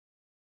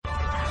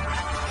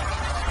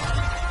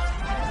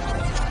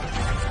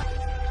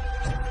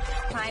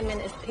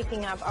Simon is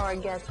picking up our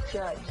guest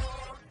judge.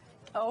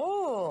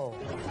 Oh.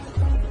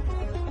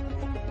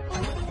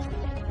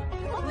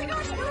 Oh my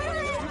gosh,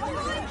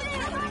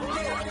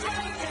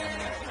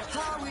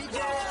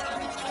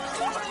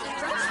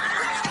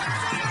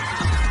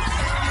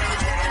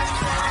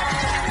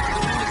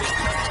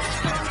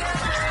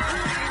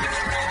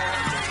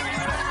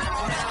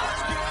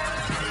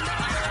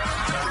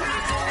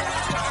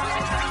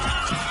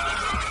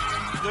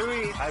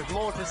 Louis has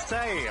more to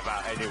say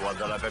about anyone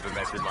that I've ever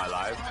met in my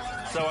life,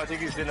 so I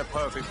think he's in a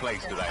perfect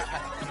place today.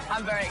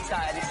 I'm very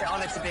excited. It's an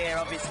honour to be here,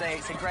 obviously.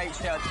 It's a great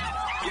show.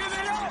 Give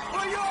it up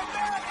for your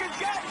America's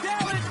Got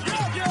Talent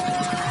judges!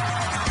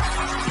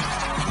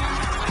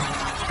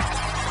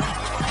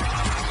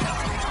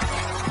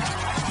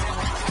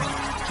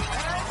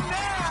 And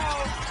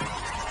now,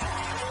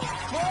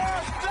 for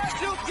our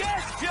special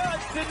guest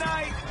judge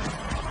tonight,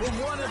 from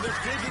one of the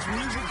biggest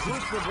music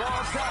groups of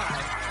all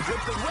time,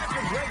 with the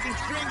record-breaking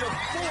string of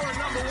 4 #1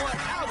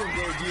 album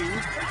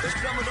debuts, and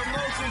some of the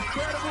most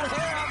incredible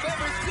hair I've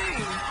ever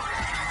seen.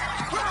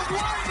 From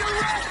One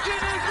Direction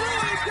is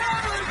Louis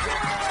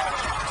Tomlinson!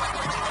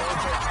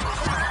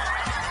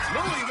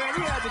 Louis, man,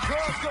 he had the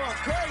girls going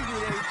crazy.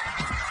 They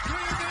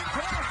screaming,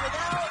 passing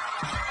out.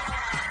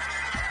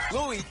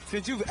 Louis,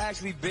 since you've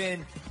actually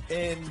been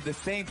in the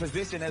same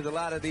position as a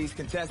lot of these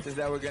contestants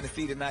that we're going to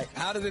see tonight,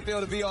 how does it feel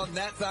to be on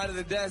that side of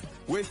the desk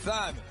with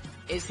Simon?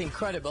 It's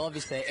incredible,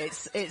 obviously.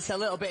 It's a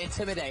little bit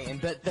intimidating,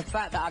 but the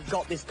fact that I've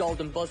got this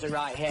golden buzzer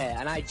right here,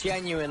 and I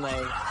genuinely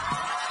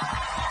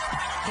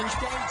can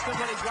change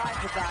somebody's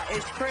life with that,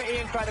 it's pretty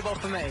incredible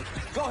for me.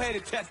 Go ahead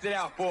and test it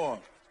out for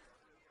him.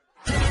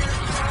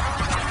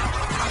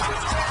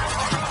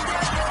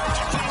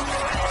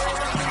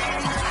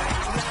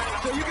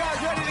 So you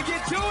guys ready to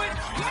get to it?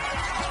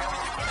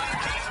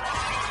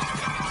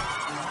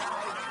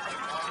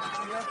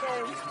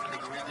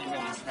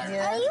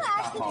 Yeah. Are you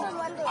actually from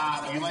London? I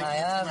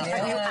am,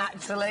 yeah. Are you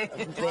actually?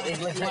 It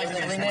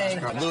legitimately me.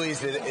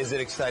 Louis, is it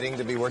exciting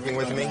to be working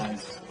with me?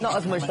 Not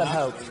as much as I'd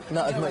hoped.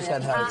 Not as much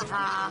as I'd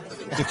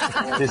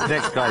hoped. This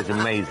next guy's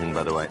amazing,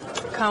 by the way.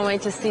 Can't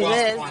wait to see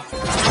this.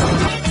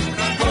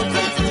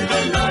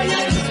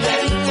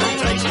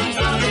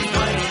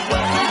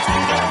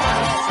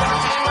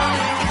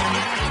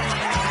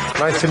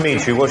 Nice to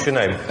meet you. What's your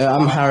name?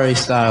 I'm Harry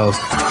Styles.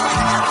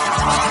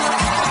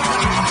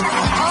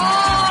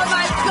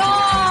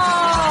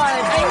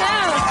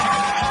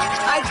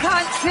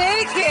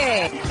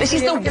 This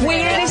is the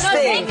weirdest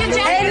thing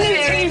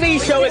any TV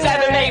show has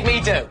ever made me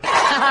do.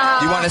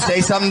 You want to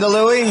say something to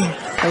Louis?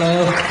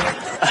 Hello.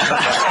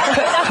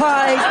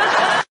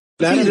 Hi.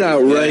 That is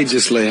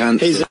outrageously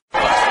handsome.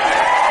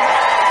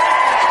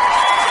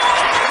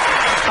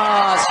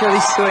 Oh, it's really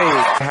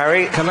sweet.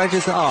 Harry, can I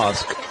just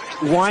ask,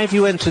 why have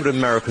you entered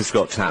America's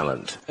Got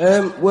Talent?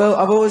 Well,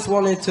 I've always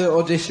wanted to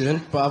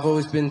audition, but I've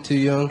always been too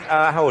young.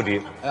 How old are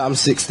you? I'm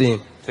 16.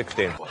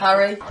 16.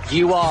 Harry,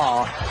 you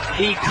are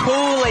the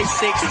coolest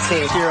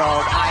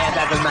 16-year-old I have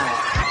ever met.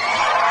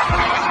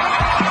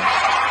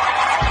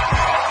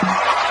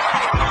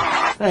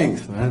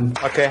 Thanks, man.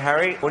 Okay,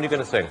 Harry, what are you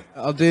going to sing?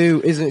 I'll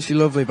do Isn't She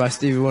Lovely by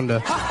Stevie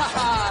Wonder.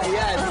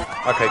 Yes.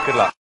 Okay, good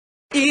luck.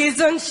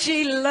 Isn't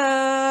she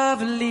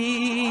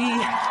lovely?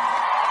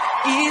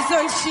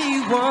 Isn't she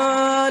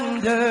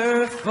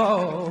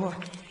wonderful?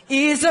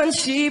 Isn't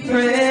she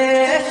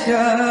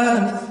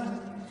precious?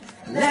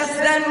 Less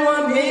than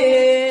 1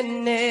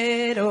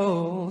 minute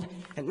old.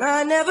 And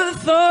I never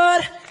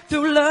thought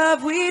through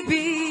love we'd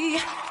be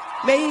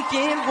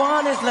making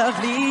one as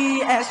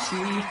lovely as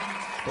she.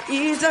 But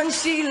isn't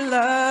she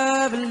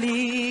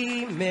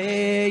lovely,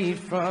 made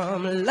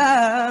from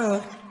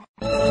love?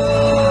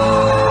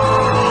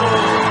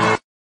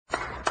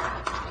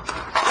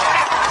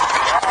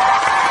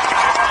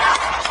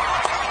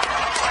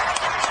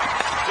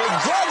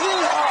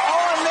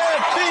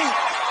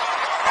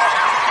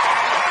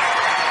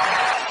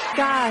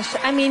 Gosh,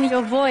 I mean,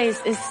 your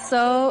voice is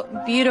so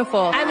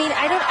beautiful. I mean,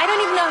 I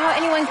don't even know how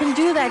anyone can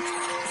do that.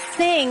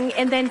 Sing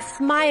and then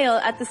smile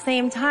at the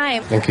same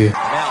time. Thank you.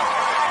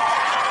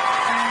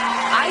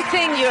 I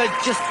think you're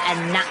just a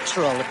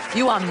natural.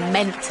 You are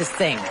meant to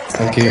sing.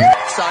 Thank you.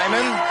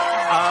 Simon,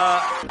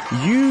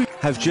 you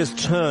have just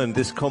turned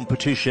this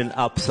competition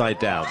upside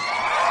down.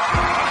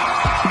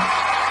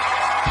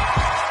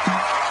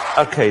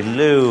 Okay,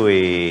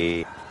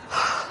 Louis.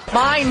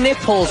 My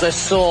nipples are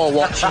sore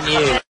watching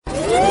you.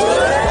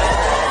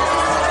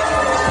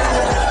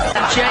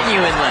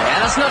 Genuinely,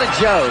 and that's not a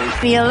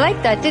joke. You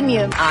liked that, didn't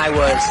you? I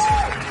was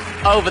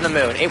over the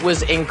moon. It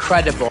was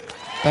incredible.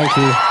 Thank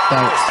you.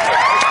 Thanks.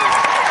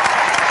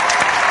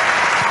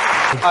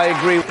 I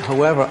agree.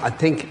 However, I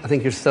think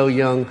you're so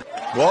young.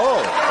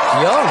 Whoa.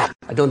 Young?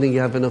 I don't think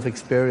you have enough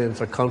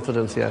experience or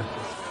confidence yet.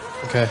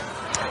 Okay.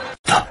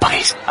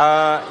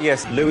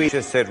 Yes, Louis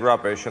just said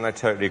rubbish, and I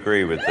totally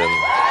agree with them.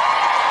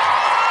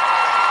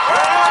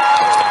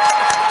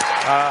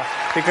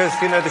 Because,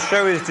 you know, the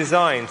show is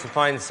designed to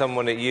find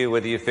someone at you,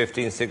 whether you're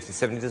 15, 16,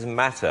 17, it doesn't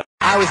matter.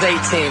 I was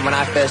 18 when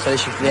I first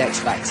auditioned for the X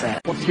Factor.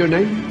 What's your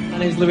name? My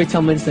name's Louis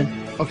Tomlinson.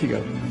 Off you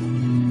go.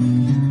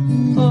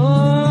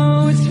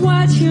 Oh, it's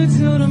what you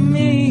do to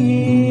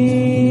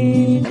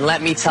me. And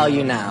let me tell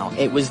you now,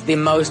 it was the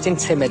most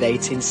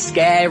intimidating,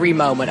 scary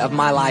moment of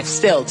my life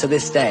still to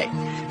this day.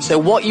 So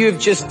what you've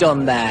just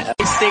done there at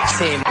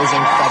 16 is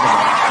incredible.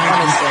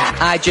 Honestly,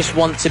 I just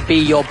want to be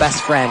your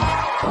best friend.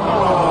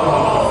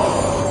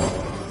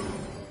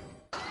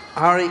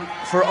 Harry,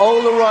 for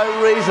all the right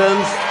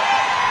reasons,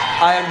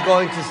 I am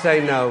going to say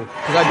no,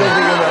 because I don't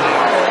think you're ready.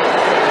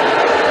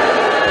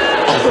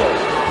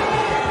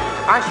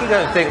 I actually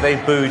don't think they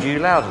booed you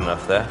loud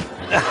enough there.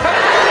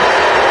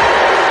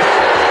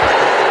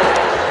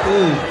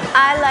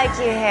 I like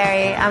you,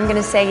 Harry. I'm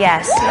gonna say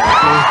yes.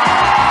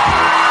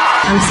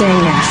 I'm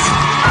saying yes.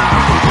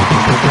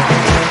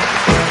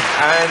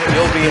 And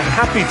you'll be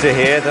happy to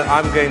hear that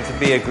I'm going to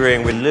be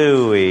agreeing with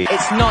Louis.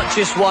 It's not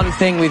just one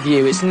thing with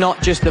you. It's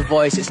not just the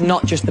voice. It's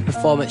not just the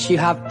performance. You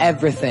have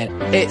everything.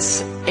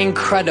 It's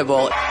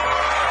incredible.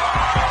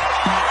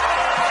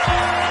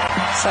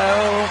 So...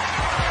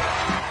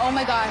 Oh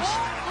my gosh.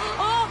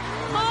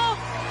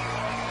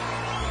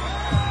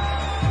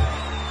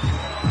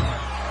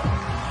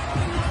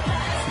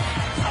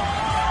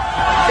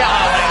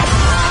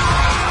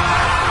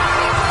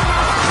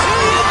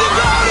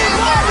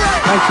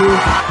 Thank you.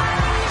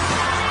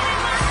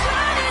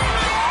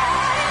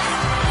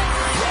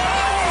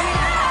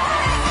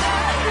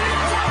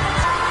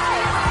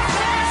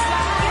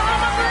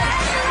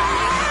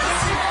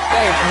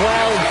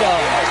 Well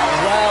done.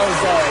 Well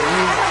done.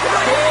 You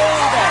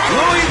killed it.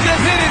 Louis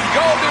just hit his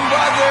golden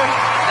buzzer.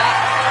 That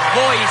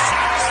voice,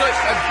 such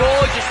a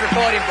gorgeous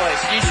recording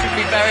voice. You should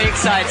be very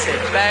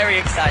excited. Very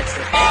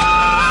excited.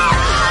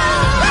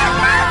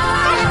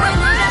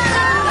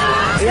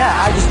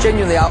 Yeah, I just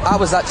genuinely, I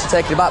was actually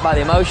taken aback by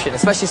the emotion,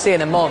 especially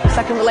seeing a mum. So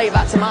I can relate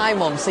that to my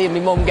mum, seeing my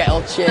mum get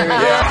all cheery.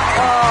 Yeah.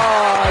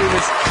 Oh, he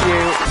was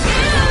cute.